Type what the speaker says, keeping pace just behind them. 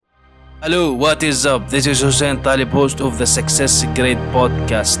Hello, what is up? This is Hussein Talib, host of the Success Grade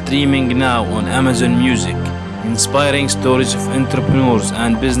podcast, streaming now on Amazon Music. Inspiring stories of entrepreneurs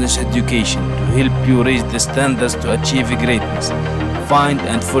and business education to help you raise the standards to achieve greatness. Find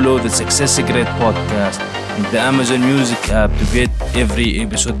and follow the Success Grade podcast in the Amazon Music app to get every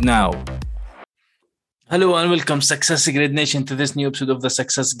episode now. Hello and welcome, Success Grade Nation, to this new episode of the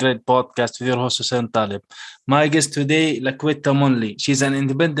Success Grade podcast with your host, Hussein Talib. My guest today, LaQuita Monley. She's an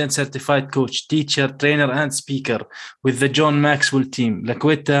independent certified coach, teacher, trainer, and speaker with the John Maxwell team.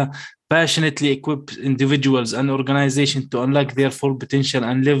 LaQuita passionately equips individuals and organizations to unlock their full potential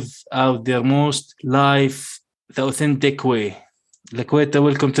and live out their most life the authentic way. LaQuita,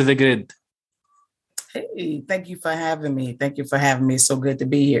 welcome to the grid. Hey, thank you for having me. It's so good to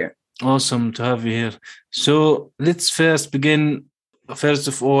be here. Awesome to have you here. So let's first begin. First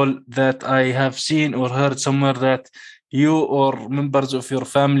of all, that I have seen or heard somewhere that you or members of your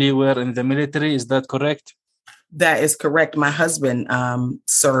family were in the military. Is that correct? That is correct. My husband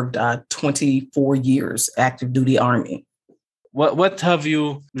served 24 years active duty Army. What have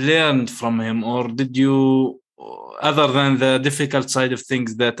you learned from him, or did you, other than the difficult side of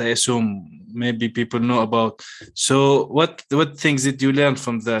things that I assume maybe people know about? So what things did you learn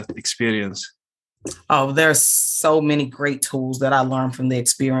from that experience? Oh, there's so many great tools that I learned from the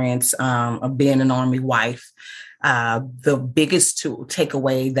experience of being an Army wife. The biggest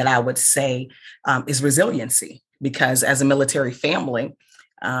takeaway that I would say is resiliency, because as a military family,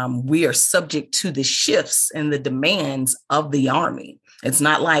 we are subject to the shifts and the demands of the Army. It's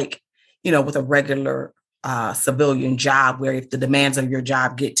not like, with a regular civilian job where if the demands of your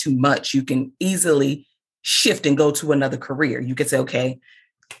job get too much, you can easily shift and go to another career. You can say, okay,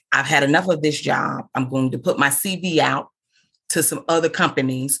 I've had enough of this job. I'm going to put my CV out to some other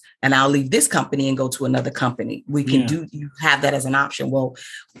companies and I'll leave this company and go to another company. You have that as an option. Well,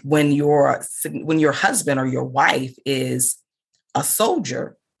 when your husband or your wife is a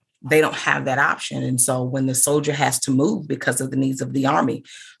soldier, they don't have that option. And so when the soldier has to move because of the needs of the Army,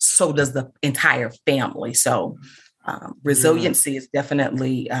 so does the entire family. So resiliency is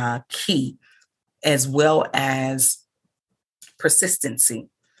definitely key, as well as persistency.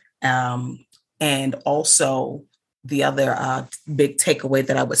 And also the other big takeaway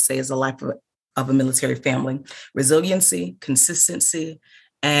that I would say is the life of a military family: resiliency, consistency,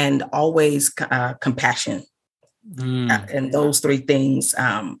 and always compassion. And those three things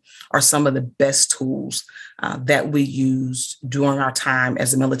are some of the best tools that we used during our time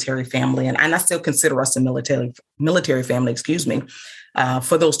as a military family. And I still consider us a military family,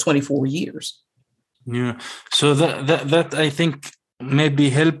 for those 24 years. Yeah. So that I think maybe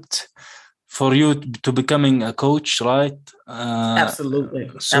helped for you to becoming a coach, right?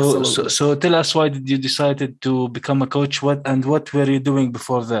 Absolutely. So tell us, why did you decide to become a coach? What were you doing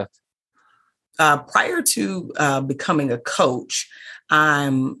before that? Prior to becoming a coach,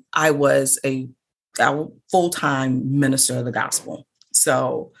 I was a full-time minister of the gospel.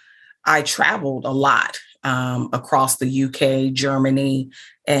 So I traveled a lot across the UK, Germany,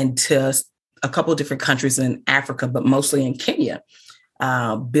 and to a couple of different countries in Africa, but mostly in Kenya,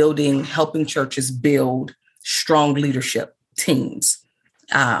 helping churches build strong leadership teams.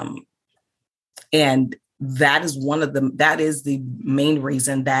 And that is the main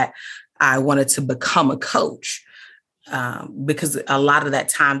reason that I wanted to become a coach, because a lot of that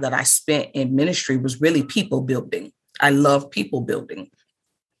time that I spent in ministry was really people building. I love people building,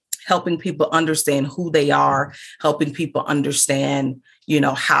 helping people understand who they are, helping people understand,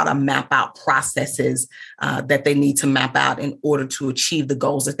 how to map out processes that they need to map out in order to achieve the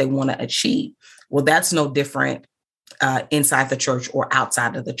goals that they want to achieve. Well, that's no different inside the church or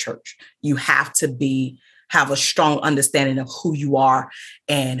outside of the church. You have to have a strong understanding of who you are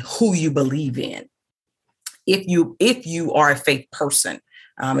and who you believe in. If you are a faith person,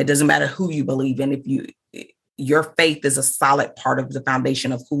 it doesn't matter who you believe in. Your faith is a solid part of the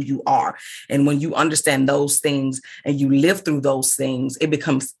foundation of who you are. And when you understand those things and you live through those things, it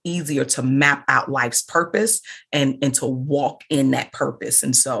becomes easier to map out life's purpose and to walk in that purpose.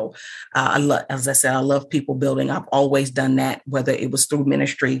 And so, as I said, I love people building. I've always done that, whether it was through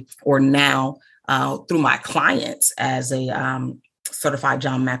ministry or now through my clients as a certified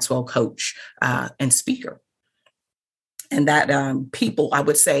John Maxwell coach and speaker. And that people, I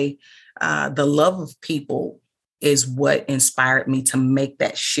would say, the love of people is what inspired me to make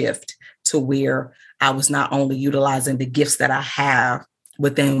that shift to where I was not only utilizing the gifts that I have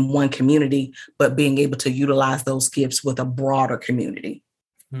within one community, but being able to utilize those gifts with a broader community.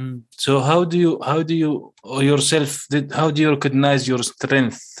 So how do you recognize your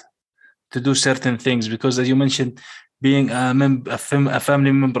strength to do certain things? Because as you mentioned, being a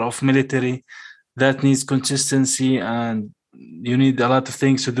family member of military, that needs consistency, and you need a lot of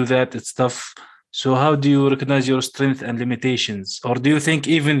things to do that. It's tough. So how do you recognize your strength and limitations? Or do you think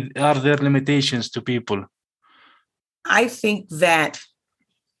even are there limitations to people? I think that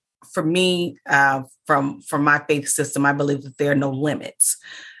for me, from my faith system, I believe that there are no limits.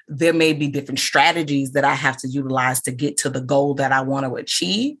 There may be different strategies that I have to utilize to get to the goal that I want to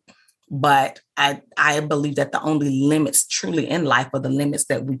achieve. But I believe that the only limits truly in life are the limits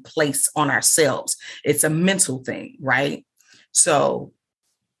that we place on ourselves. It's a mental thing, right? So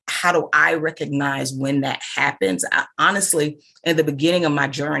how do I recognize when that happens? Honestly, in the beginning of my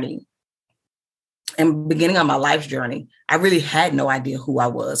journey, and beginning of my life's journey, I really had no idea who I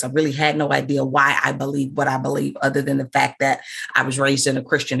was. I really had no idea why I believe what I believe, other than the fact that I was raised in a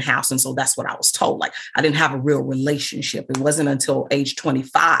Christian house. And so that's what I was told. Like, I didn't have a real relationship. It wasn't until age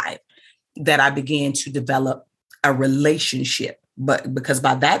 25 that I began to develop a relationship. But because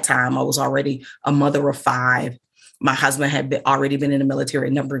by that time I was already a mother of 5. My husband had already been in the military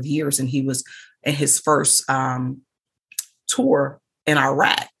a number of years, and he was in his first tour in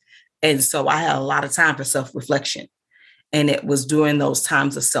Iraq. And so I had a lot of time for self-reflection. And it was during those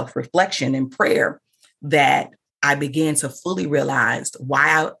times of self-reflection and prayer that I began to fully realize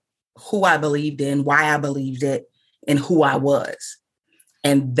who I believed in, why I believed it, and who I was.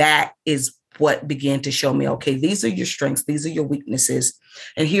 And that is what began to show me, okay, these are your strengths, these are your weaknesses.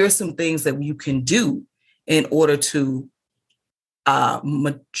 And here are some things that you can do in order to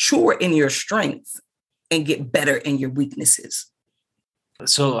mature in your strengths and get better in your weaknesses.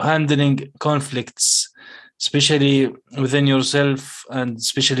 So handling conflicts, especially within yourself, and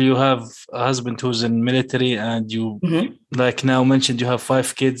especially you have a husband who's in military, and you, like now mentioned, you have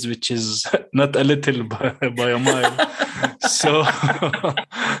 5 kids, which is not a little by a mile. So,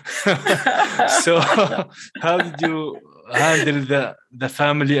 so how did you handle the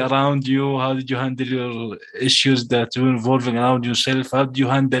family around you? How did you handle your issues that were involving around yourself? How did you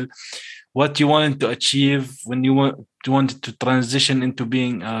handle what you wanted to achieve when you wanted to transition into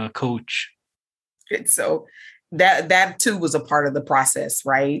being a coach? So that too was a part of the process,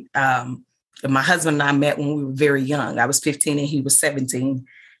 right? My husband and I met when we were very young. I was 15 and he was 17.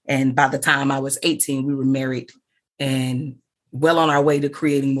 And by the time I was 18, we were married and well on our way to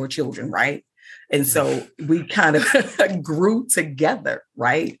creating more children, right? And so we kind of grew together,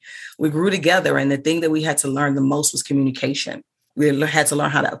 right? We grew together. And the thing that we had to learn the most was communication. We had to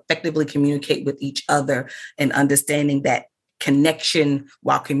learn how to effectively communicate with each other, and understanding that connection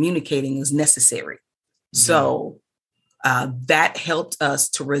while communicating is necessary. So that helped us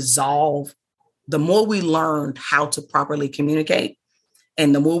to resolve. The more we learned how to properly communicate,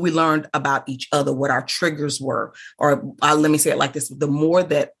 and the more we learned about each other, what our triggers were, or let me say it like this, the more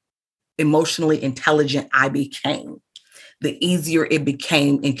that emotionally intelligent I became, the easier it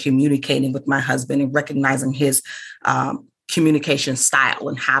became in communicating with my husband and recognizing his communication style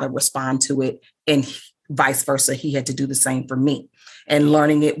and how to respond to it, and vice versa. He had to do the same for me, and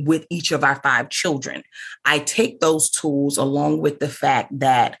learning it with each of our 5 children. I take those tools along with the fact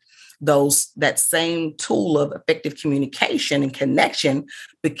that that same tool of effective communication and connection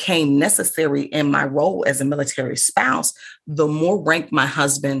became necessary in my role as a military spouse. The more rank my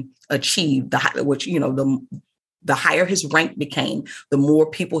husband achieved, the higher his rank became, the more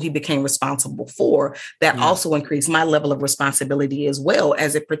people he became responsible for. That also increased my level of responsibility as well,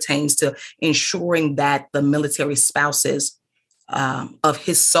 as it pertains to ensuring that the military spouses of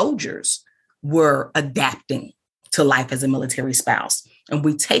his soldiers were adapting to life as a military spouse. And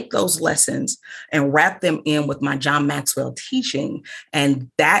we take those lessons and wrap them in with my John Maxwell teaching. And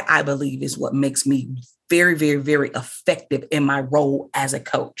that, I believe, is what makes me very, very, very effective in my role as a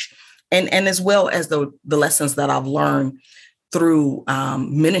coach. And as well as the lessons that I've learned through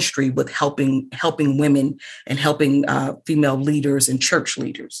ministry with helping women and helping female leaders and church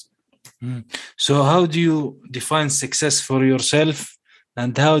leaders. So how do you define success for yourself,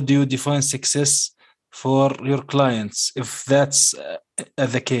 and how do you define success for your clients, if that's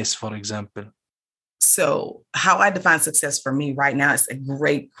the case, for example? So how I define success for me right now is a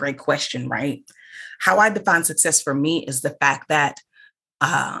great, great question, right? How I define success for me is the fact that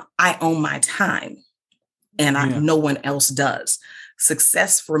I own my time, and no one else does.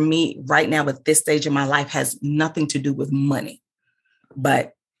 Success for me right now at this stage in my life has nothing to do with money.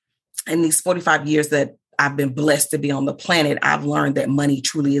 But in these 45 years that I've been blessed to be on the planet, I've learned that money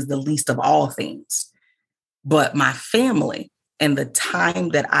truly is the least of all things. But my family and the time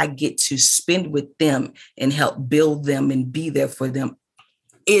that I get to spend with them and help build them and be there for them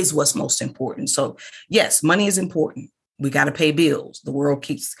is what's most important. So yes, money is important, We got to pay bills. The world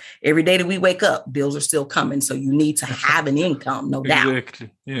keeps, every day that we wake up, bills are still coming. So you need to have an income, no doubt. Exactly.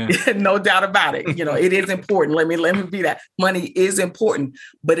 Yeah. No doubt about it. It is important. Let me be that. Money is important,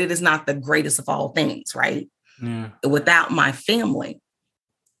 but it is not the greatest of all things, right? Yeah. Without my family,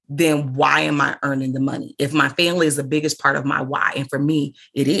 then why am I earning the money? If my family is the biggest part of my why, and for me,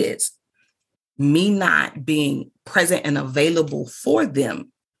 it is, me not being present and available for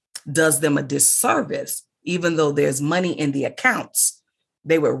them does them a disservice. Even though there's money in the accounts,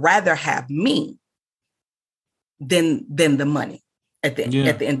 they would rather have me than the money at the end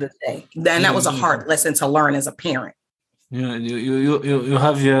of the day. And that was a hard lesson to learn as a parent. Yeah, you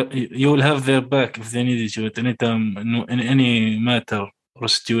will have their back if they need you at any time in any matter or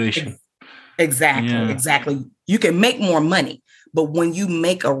situation. Exactly. You can make more money, but when you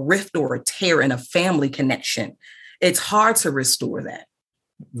make a rift or a tear in a family connection, it's hard to restore that.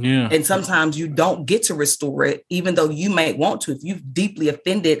 Yeah. And sometimes you don't get to restore it, even though you may want to. If you've deeply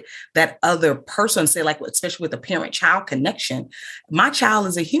offended that other person, say, like, especially with a parent-child connection, my child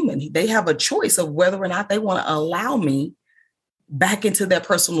is a human. They have a choice of whether or not they want to allow me back into their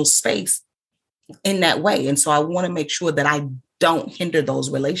personal space in that way. And so I want to make sure that I don't hinder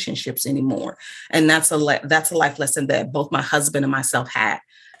those relationships anymore. And that's a life lesson that both my husband and myself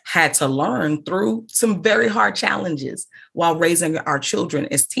had to learn through some very hard challenges while raising our children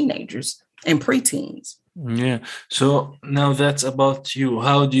as teenagers and preteens. Yeah. So now that's about you.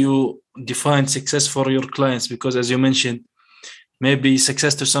 How do you define success for your clients? Because as you mentioned, maybe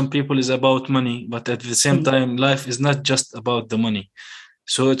success to some people is about money, but at the same time, life is not just about the money.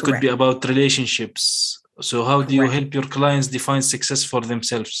 So it could be about relationships. So how do you help your clients define success for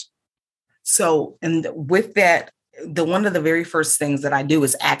themselves? So, and with that, one of the very first things that I do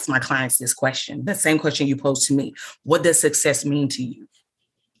is ask my clients this question, the same question you posed to me. What does success mean to you?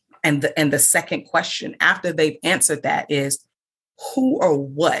 And the second question after they've answered that is, who or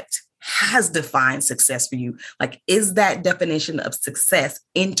what has defined success for you? Like, is that definition of success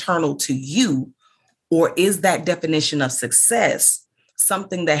internal to you, or is that definition of success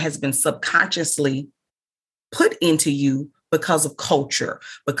something that has been subconsciously put into you because of culture,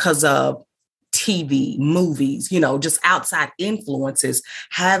 because of TV, movies, just outside influences?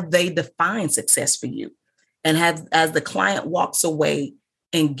 Have they defined success for you? And as the client walks away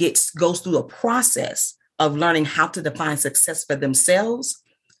and goes through a process of learning how to define success for themselves,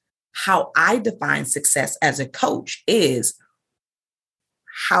 how I define success as a coach is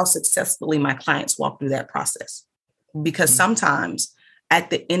how successfully my clients walk through that process. Because sometimes at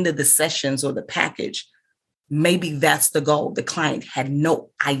the end of the sessions or the package, maybe that's the goal. The client had no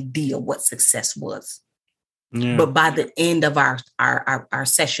idea what success was. Yeah. But by the end of our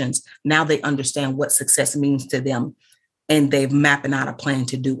sessions, now they understand what success means to them, and they've mapping out a plan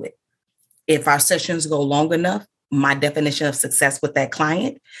to do it. If our sessions go long enough, my definition of success with that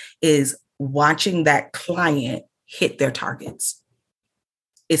client is watching that client hit their targets.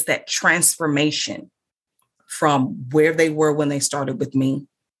 It's that transformation from where they were when they started with me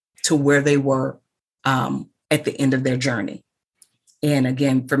to where they were at the end of their journey. And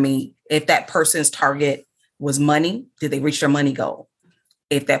again, for me, if that person's target was money, did they reach their money goal?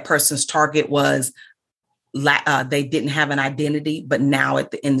 If that person's target was they didn't have an identity, but now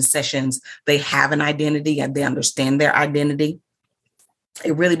at the end of sessions, they have an identity and they understand their identity.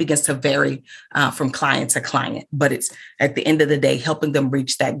 It really begins to vary from client to client, but it's at the end of the day, helping them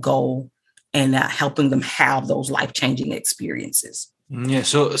reach that goal and helping them have those life-changing experiences. Yeah,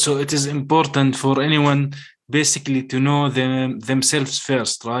 so it is important for anyone basically to know themselves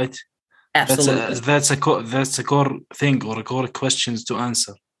first, right? Absolutely. That's a core thing or a core questions to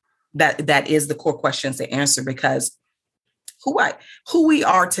answer. That is the core questions to answer, because who we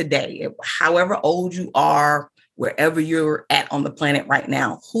are today, however old you are, wherever you're at on the planet right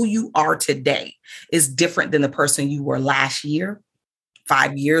now, who you are today is different than the person you were last year,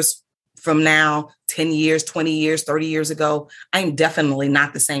 5 years from now, 10 years, 20 years, 30 years ago. I'm definitely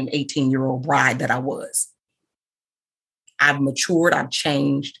not the same 18-year-old bride that I was. I've matured, I've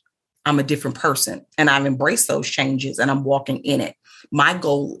changed, I'm a different person, and I've embraced those changes and I'm walking in it. My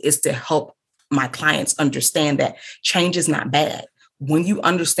goal is to help my clients understand that change is not bad. When you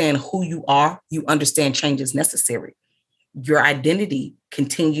understand who you are, you understand change is necessary. Your identity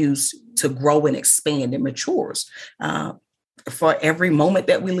continues to grow and expand and matures for every moment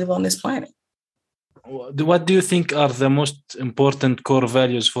that we live on this planet. What do you think are the most important core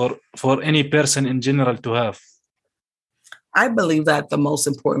values for any person in general to have? I believe that the most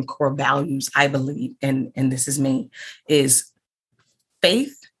important core values, I believe, and this is me, is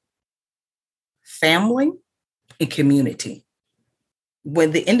faith, family, and community.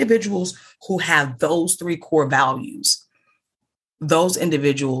 When the individuals who have those three core values those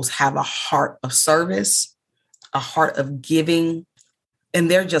individuals have a heart of service, a heart of giving, and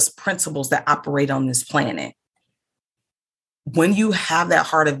they're just principles that operate on this planet. When you have that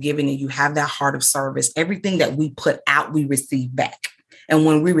heart of giving and you have that heart of service, everything that we put out, we receive back. And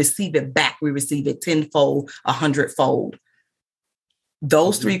when we receive it back, we receive it tenfold, 100-fold.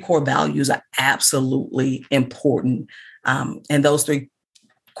 Those three core values are absolutely important. And those three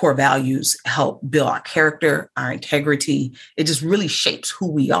core values help build our character, our integrity. It just really shapes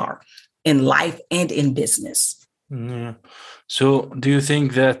who we are in life and in business. Yeah. So do you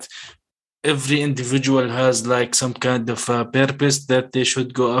think that every individual has like some kind of a purpose that they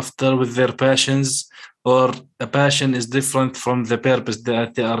should go after with their passions, or a passion is different from the purpose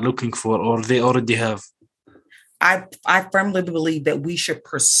that they are looking for or they already have? I firmly believe that we should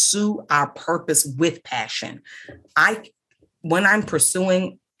pursue our purpose with passion. When I'm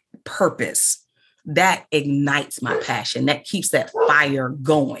pursuing purpose, that ignites my passion. That keeps that fire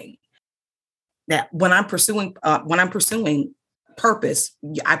going. That when I'm pursuing purpose,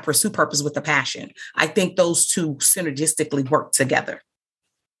 I pursue purpose with a passion. I think those two synergistically work together.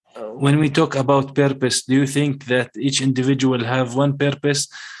 When we talk about purpose, do you think that each individual have one purpose?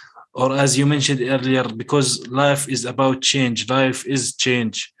 Or as you mentioned earlier, because life is about change, life is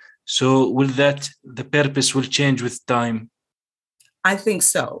change. So will that the purpose will change with time? I think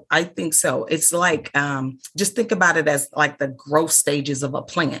so. It's like, just think about it as like the growth stages of a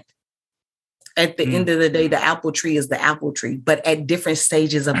plant. At the end of the day, the apple tree is the apple tree, but at different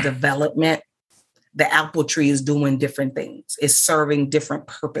stages of development, the apple tree is doing different things. It's serving different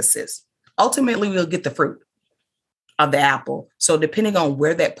purposes. Ultimately, we'll get the fruit of the apple. So depending on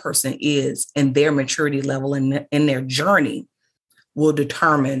where that person is in their maturity level and in their journey will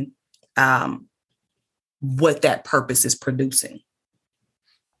determine what that purpose is producing.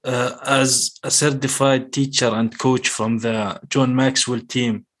 As a certified teacher and coach from the John Maxwell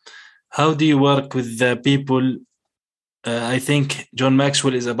team, how do you work with the people? I think John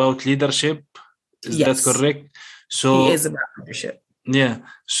Maxwell is about leadership. Is that correct? So he is about leadership. Yeah.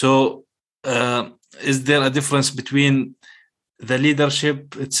 So is there a difference between the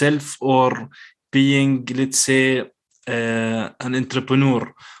leadership itself or being, let's say, an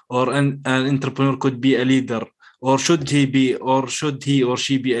entrepreneur, or an entrepreneur could be a leader, or should he or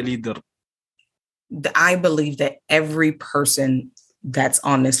she be a leader? I believe that every person that's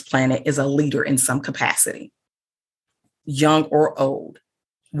on this planet is a leader in some capacity, young or old.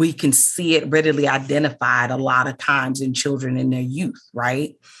 We can see it readily identified a lot of times in children in their youth,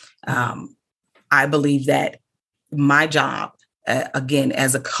 right? I believe that my job, again,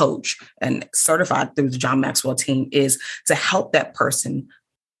 as a coach and certified through the John Maxwell team, is to help that person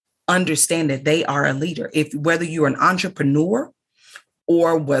understand that they are a leader. Whether you're an entrepreneur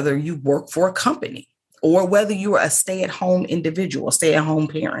or whether you work for a company, or whether you're a stay-at-home individual, a stay-at-home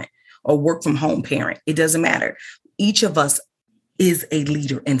parent, or work from home parent, it doesn't matter. Each of us is a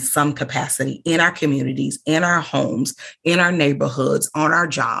leader in some capacity in our communities, in our homes, in our neighborhoods, on our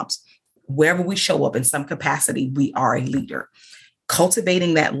jobs. Wherever we show up in some capacity, we are a leader.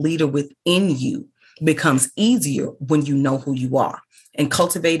 Cultivating that leader within you becomes easier when you know who you are. And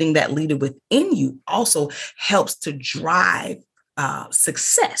cultivating that leader within you also helps to drive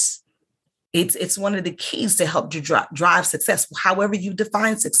success. It's one of the keys to help you drive success, however you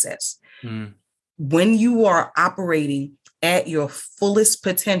define success. When you are operating at your fullest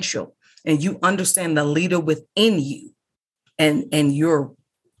potential and you understand the leader within you and you're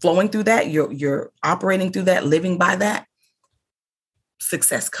flowing through that, you're operating through that, living by that,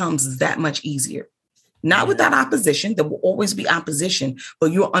 success comes that much easier. Not without opposition. There will always be opposition,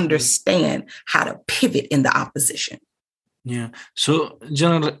 but you'll understand how to pivot in the opposition. Yeah. So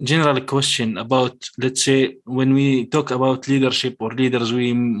general question about, let's say, when we talk about leadership or leaders,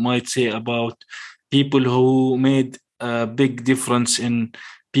 we might say about people who made a big difference in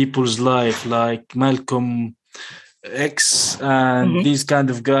people's life, like Malcolm X and these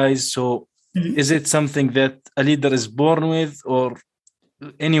kind of guys. So is it something that a leader is born with, or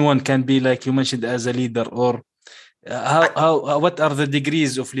anyone can be, like you mentioned, as a leader, or how what are the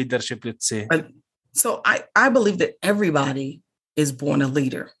degrees of leadership, let's say? So I believe that everybody is born a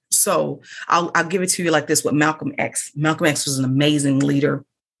leader. So I'll give it to you like this with Malcolm X. Malcolm X was an amazing leader.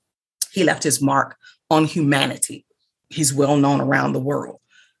 He left his mark on humanity. He's well known around the world.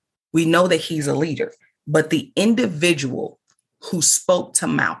 We know that he's a leader, but the individual who spoke to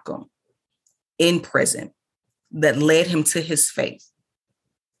Malcolm in prison, that led him to his faith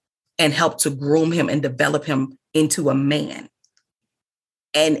and helped to groom him and develop him into a man,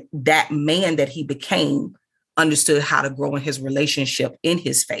 and that man that he became understood how to grow in his relationship in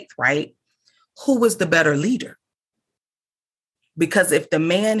his faith, right? Who was the better leader? Because if the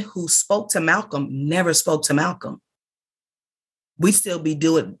man who spoke to Malcolm never spoke to Malcolm, we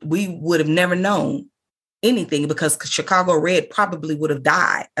would have never known anything, because Chicago Red probably would have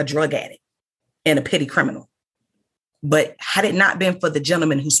died a drug addict and a petty criminal. But had it not been for the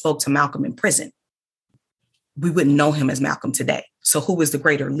gentleman who spoke to Malcolm in prison, we wouldn't know him as Malcolm today. So who is the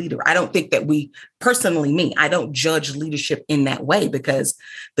greater leader? I don't think that I don't judge leadership in that way, because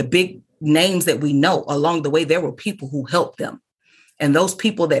the big names that we know along the way, there were people who helped them. And those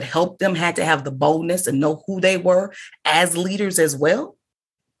people that helped them had to have the boldness and know who they were as leaders as well,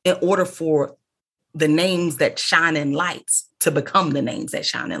 in order for the names that shine in lights to become the names that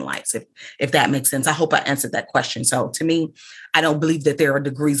shine in lights, if that makes sense. I hope I answered that question. So to me, I don't believe that there are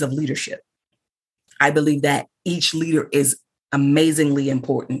degrees of leadership. I believe that each leader is amazingly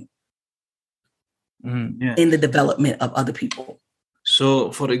important in the development of other people.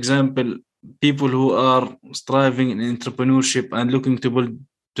 So, for example, people who are striving in entrepreneurship and looking to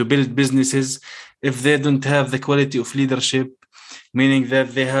build businesses, if they don't have the quality of leadership, meaning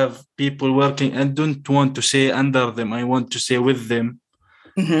that they have people working and don't want to say under them, I want to say with them,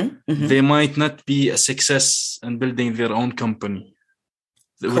 they might not be a success in building their own company.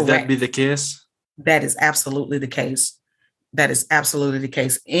 Correct. Would that be the case? That is absolutely the case.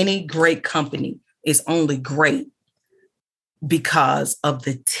 Any great company is only great because of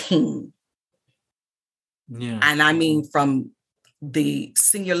the team. Yeah. And I mean, from the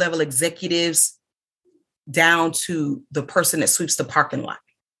senior level executives down to the person that sweeps the parking lot.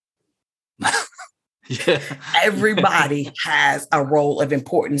 Yeah. Everybody has a role of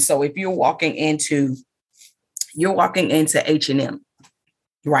importance. So if you're walking into H&M,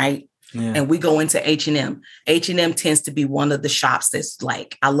 right? Yeah. And we go into H&M. H&M tends to be one of the shops that's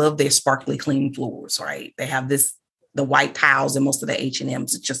like, I love their sparkly clean floors, right? They have the white tiles in most of the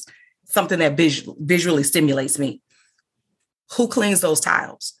H&Ms. It's just something that visually stimulates me. Who cleans those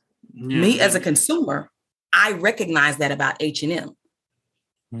tiles? Me as a consumer, I recognize that about H&M.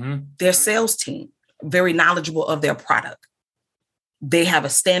 Their sales team, very knowledgeable of their product. They have a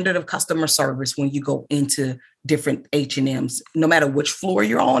standard of customer service when you go into different H&Ms, no matter which floor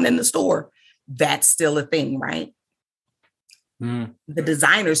you're on in the store, that's still a thing, right? The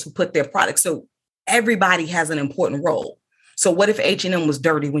designers who put their products. So everybody has an important role. So what if H&M was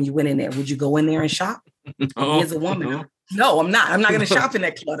dirty when you went in there? Would you go in there and shop? As a woman, no, I'm not. I'm not going to shop in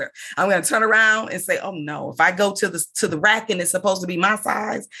that clutter. I'm going to turn around and say, oh no, if I go to the rack and it's supposed to be my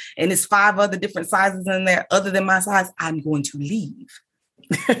size and it's 5 other different sizes in there other than my size, I'm going to leave.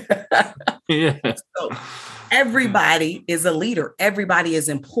 Yeah. So everybody is a leader. Everybody is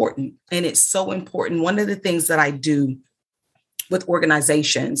important. And it's so important. One of the things that I do with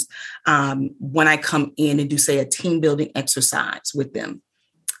organizations, when I come in and do, say, a team building exercise with them,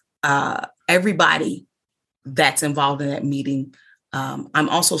 everybody that's involved in that meeting, I'm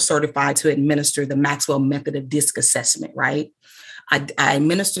also certified to administer the Maxwell method of DISC assessment, right? I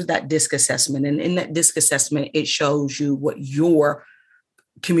administer that DISC assessment. And in that DISC assessment, it shows you what your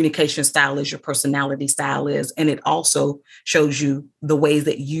communication style is, your personality style is. And it also shows you the ways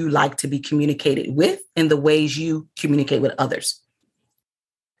that you like to be communicated with and the ways you communicate with others.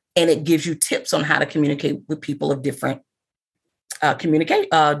 And it gives you tips on how to communicate with people of different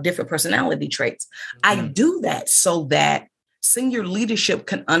different personality traits. I do that so that senior leadership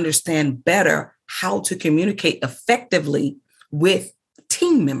can understand better how to communicate effectively with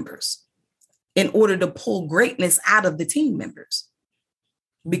team members in order to pull greatness out of the team members.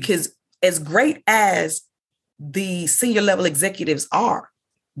 Because as great as the senior level executives are,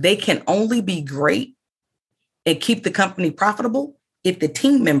 they can only be great and keep the company profitable if the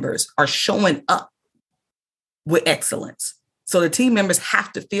team members are showing up with excellence. So the team members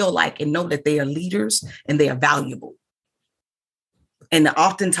have to feel like and know that they are leaders and they are valuable. And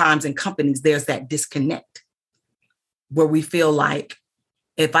oftentimes in companies, there's that disconnect where we feel like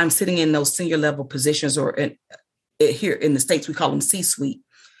if I'm sitting in those senior level positions, or here in the States, we call them C-suite.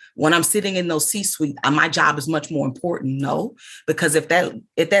 When I'm sitting in those C-suite, my job is much more important. No, because if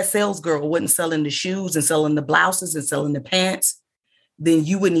that sales girl wasn't selling the shoes and selling the blouses and selling the pants, then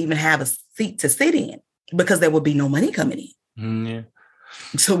you wouldn't even have a seat to sit in because there would be no money coming in. Yeah.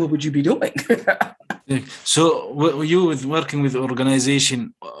 So what would you be doing? So you with working with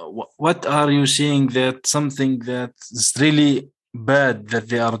organization, what are you seeing that something that is really bad that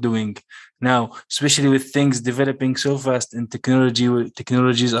they are doing now, especially with things developing so fast and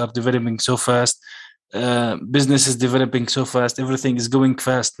technologies are developing so fast, business is developing so fast, everything is going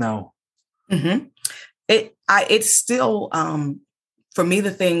fast now. It's still, for me,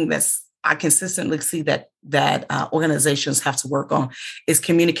 the thing that's I consistently see that organizations have to work on is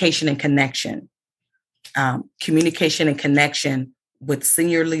communication and connection. communication and connection with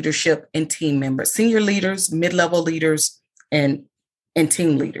senior leadership and team members, senior leaders, mid-level leaders, and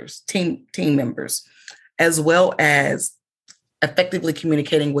team leaders, team members, as well as effectively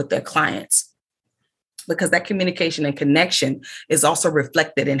communicating with their clients, because that communication and connection is also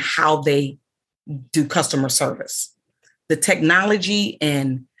reflected in how they do customer service. The technology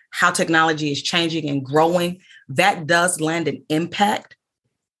and how technology is changing and growing, that does land an impact.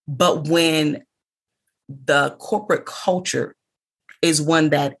 But when the corporate culture is one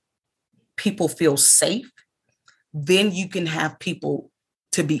that people feel safe, then you can have people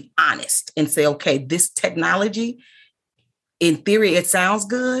to be honest and say, okay, this technology, in theory, it sounds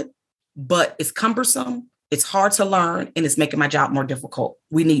good, but it's cumbersome, it's hard to learn, and it's making my job more difficult.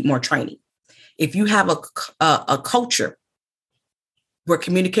 We need more training. If you have a culture where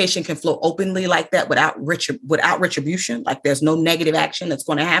communication can flow openly like that without retribution, like there's no negative action that's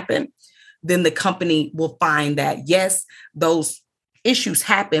going to happen, then the company will find that, yes, those issues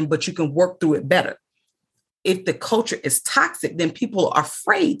happen, but you can work through it better. If the culture is toxic, then people are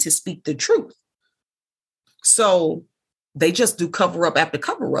afraid to speak the truth. So they just do cover up after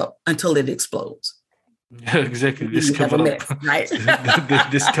cover up until it explodes. Yeah, exactly. This cover up, right?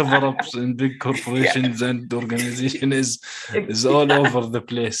 this cover ups in big corporations and organization is all over the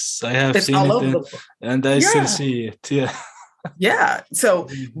place. I have seen it, and I still see it. Yeah. Yeah. So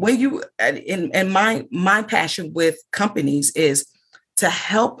when you and my passion with companies is to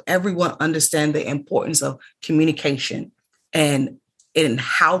help everyone understand the importance of communication and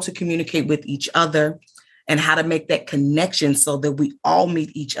how to communicate with each other and how to make that connection so that we all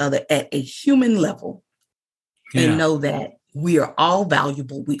meet each other at a human level and know that we are all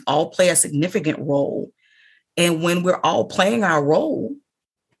valuable. We all play a significant role. And when we're all playing our role,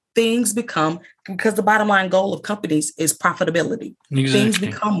 things become, because the bottom line goal of companies is profitability. Exactly. Things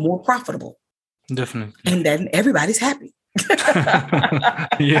become more profitable. Definitely. And then everybody's happy.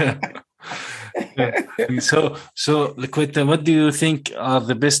 Yeah. So LaQuita, what do you think are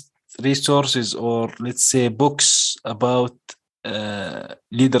the best resources or let's say books about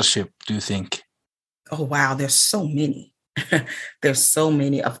leadership, do you think? Oh, wow. There's so many. There's so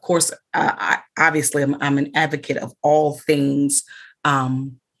many. Of course, obviously, I'm an advocate of all things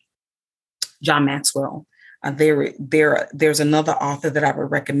John Maxwell. There's another author that I would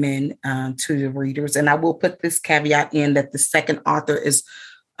recommend to the readers. And I will put this caveat in that the second author is,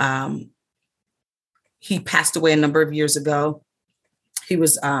 he passed away a number of years ago. He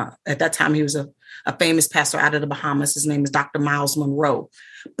was, at that time, he was a famous pastor out of the Bahamas. His name is Dr. Miles Monroe.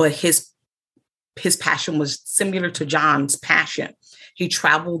 But his passion was similar to John's passion. He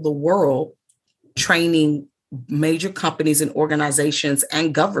traveled the world training major companies and organizations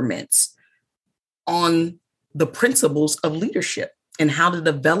and governments on the principles of leadership and how to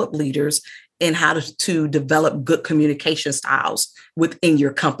develop leaders and how to develop good communication styles within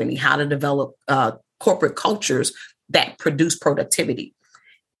your company, how to develop corporate cultures that produce productivity.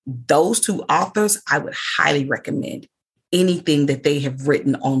 Those two authors, I would highly recommend anything that they have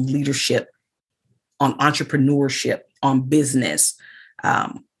written on leadership, on entrepreneurship, on business.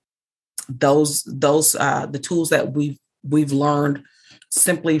 Those the tools that we've learned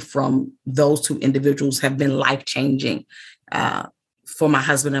simply from those two individuals have been life-changing for my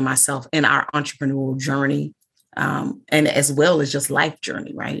husband and myself in our entrepreneurial journey, and as well as just life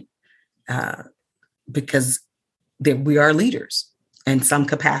journey, right? Because we are leaders in some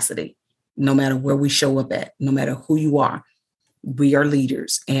capacity, no matter where we show up at, no matter who you are, we are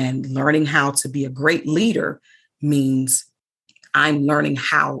leaders. And learning how to be a great leader means I'm learning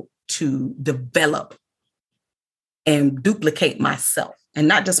how to develop and duplicate myself, and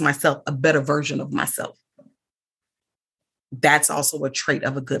not just myself, a better version of myself. That's also a trait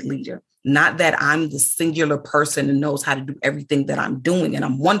of a good leader. Not that I'm the singular person and knows how to do everything that I'm doing and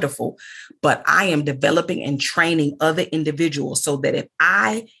I'm wonderful, but I am developing and training other individuals so that if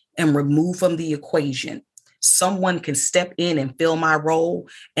I am removed from the equation, someone can step in and fill my role,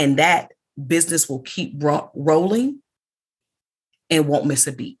 and that business will keep rolling and won't miss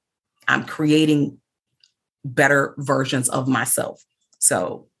a beat. I'm creating better versions of myself.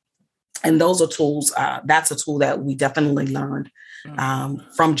 So, and those are tools. That's a tool that we definitely learned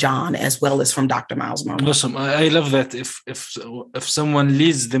from John as well as from Dr. Miles Monroe. Awesome. I love that. If someone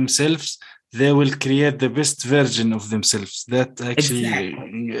leads themselves, they will create the best version of themselves. That actually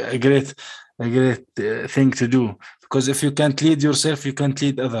a great thing to do, because if you can't lead yourself, you can't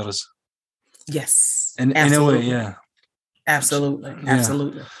lead others. Yes. In a way, yeah. Absolutely. Yeah.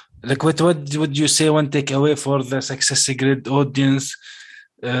 Absolutely. Like what would you say one takeaway for the Success Grid audience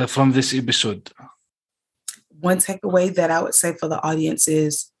from this episode? One takeaway that I would say for the audience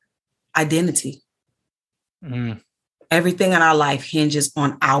is identity. Mm. Everything in our life hinges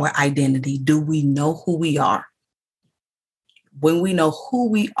on our identity. Do we know who we are? When we know who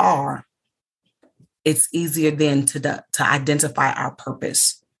we are, it's easier then to identify our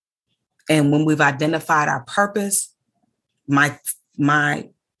purpose. And when we've identified our purpose, my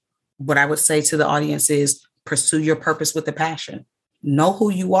what I would say to the audience is pursue your purpose with a passion. Know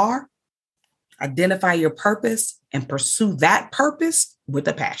who you are, identify your purpose, and pursue that purpose with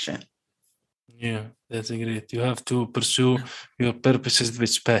a passion. Yeah, that's great. You have to pursue your purposes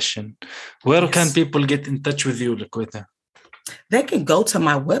with passion. Where can people get in touch with you, LaQuita? They can go to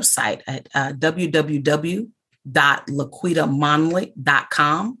my website at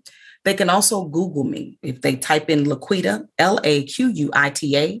www.LaQuitaMonley.com. They can also Google me. If they type in LaQuita,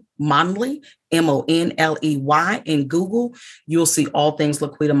 LaQuita, Monley, Monley in Google, you'll see all things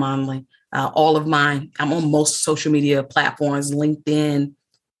LaQuita Monley. All of mine. I'm on most social media platforms, LinkedIn,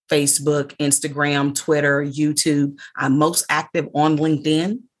 Facebook, Instagram, Twitter, YouTube. I'm most active on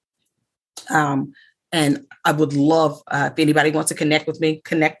LinkedIn. And I would love, if anybody wants to connect with me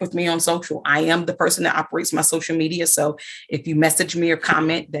on social. I am the person that operates my social media. So if you message me or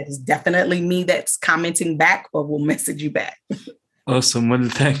comment, that is definitely me that's commenting back, or will message you back. Awesome. Well,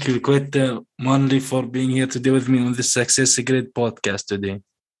 thank you, LaQuita Monley, for being here today with me on the Success Grid podcast today.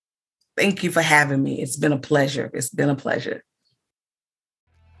 Thank you for having me. It's been a pleasure.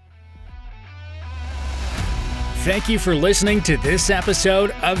 Thank you for listening to this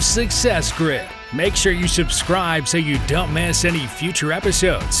episode of Success Grid. Make sure you subscribe so you don't miss any future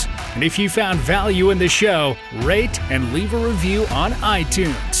episodes. And if you found value in the show, rate and leave a review on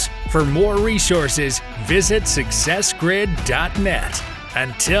iTunes. For more resources, visit successgrid.net.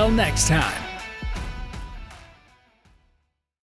 Until next time.